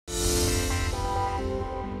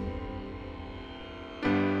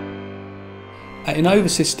At Innova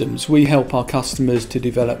Systems, we help our customers to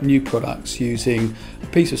develop new products using a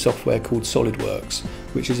piece of software called SolidWorks,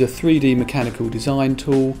 which is a 3D mechanical design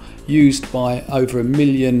tool used by over 1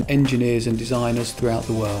 million engineers and designers throughout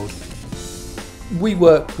the world. We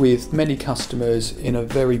work with many customers in a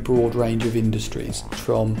very broad range of industries,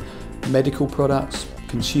 from medical products,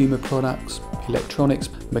 consumer products, electronics,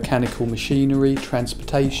 mechanical machinery,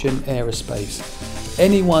 transportation, aerospace.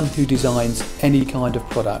 Anyone who designs any kind of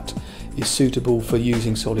product is suitable for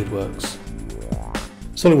using SolidWorks.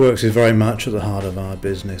 SolidWorks is very much at the heart of our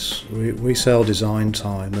business. We sell design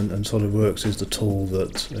time, and SolidWorks is the tool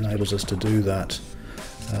that enables us to do that.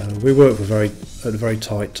 We work with very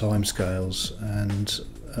tight timescales,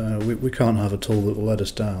 and we can't have a tool that will let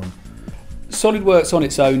us down. SolidWorks on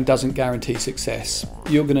its own doesn't guarantee success.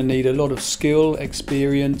 You're going to need a lot of skill,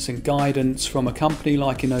 experience and guidance from a company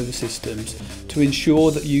like Innova Systems to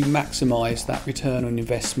ensure that you maximise that return on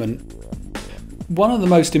investment. One of the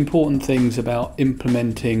most important things about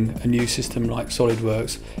implementing a new system like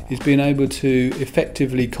SolidWorks is being able to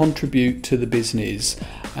effectively contribute to the business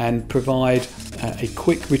and provide a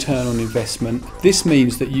quick return on investment. This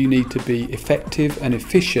means that you need to be effective and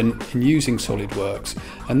efficient in using SolidWorks,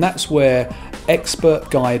 and that's where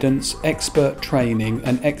expert guidance, expert training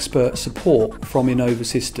and expert support from Innova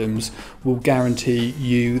Systems will guarantee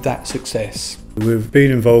you that success. We've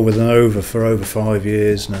been involved with Innova for over 5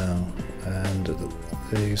 years now, and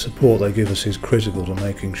the support they give us is critical to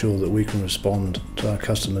making sure that we can respond to our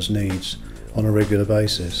customers' needs on a regular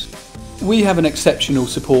basis. We have an exceptional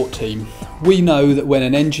support team. We know that when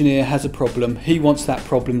an engineer has a problem, he wants that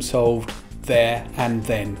problem solved there and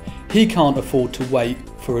then. He can't afford to wait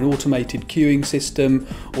for an automated queuing system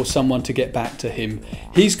or someone to get back to him.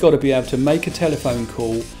 He's got to be able to make a telephone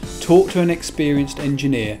call, talk to an experienced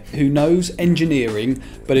engineer who knows engineering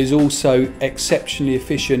but is also exceptionally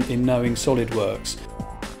efficient in knowing SolidWorks.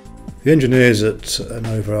 The engineers at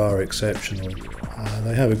Innova are exceptional.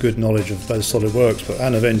 They have a good knowledge of both SolidWorks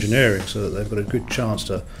and of engineering, so that they've got a good chance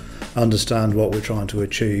to understand what we're trying to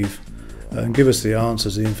achieve and give us the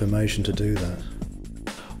answers, the information to do that.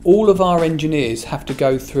 All of our engineers have to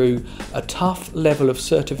go through a tough level of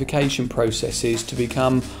certification processes to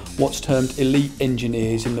become what's termed elite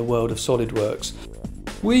engineers in the world of SolidWorks.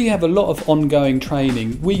 We have a lot of ongoing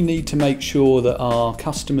training. We need to make sure that our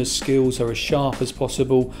customers' skills are as sharp as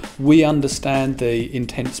possible. We understand the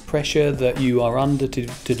intense pressure that you are under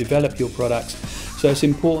to develop your products, so it's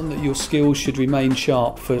important that your skills should remain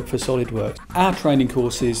sharp for SolidWorks. Our training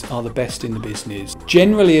courses are the best in the business.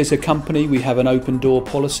 Generally, as a company, we have an Opendoor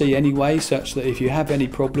policy anyway, such that if you have any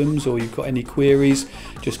problems or you've got any queries,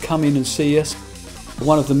 just come in and see us.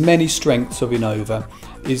 One of the many strengths of Innova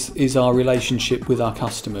is our relationship with our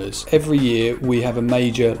customers. Every year we have a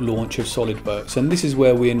major launch of SolidWorks, and this is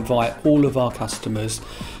where we invite all of our customers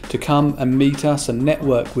to come and meet us and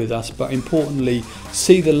network with us, but importantly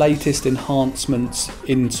see the latest enhancements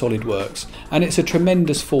in SolidWorks. And it's a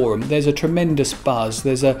tremendous forum. There's a tremendous buzz,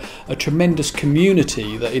 there's a tremendous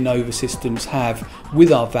community that Innova Systems have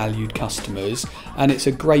with our valued customers, and it's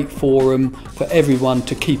a great forum for everyone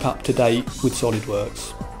to keep up to date with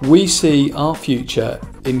SolidWorks. We see our future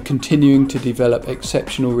in continuing to develop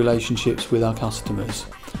exceptional relationships with our customers.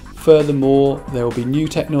 Furthermore, there will be new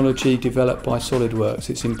technology developed by SolidWorks.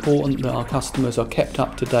 It's important that our customers are kept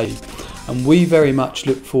up to date, and we very much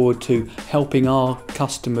look forward to helping our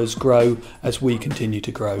customers grow as we continue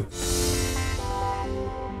to grow.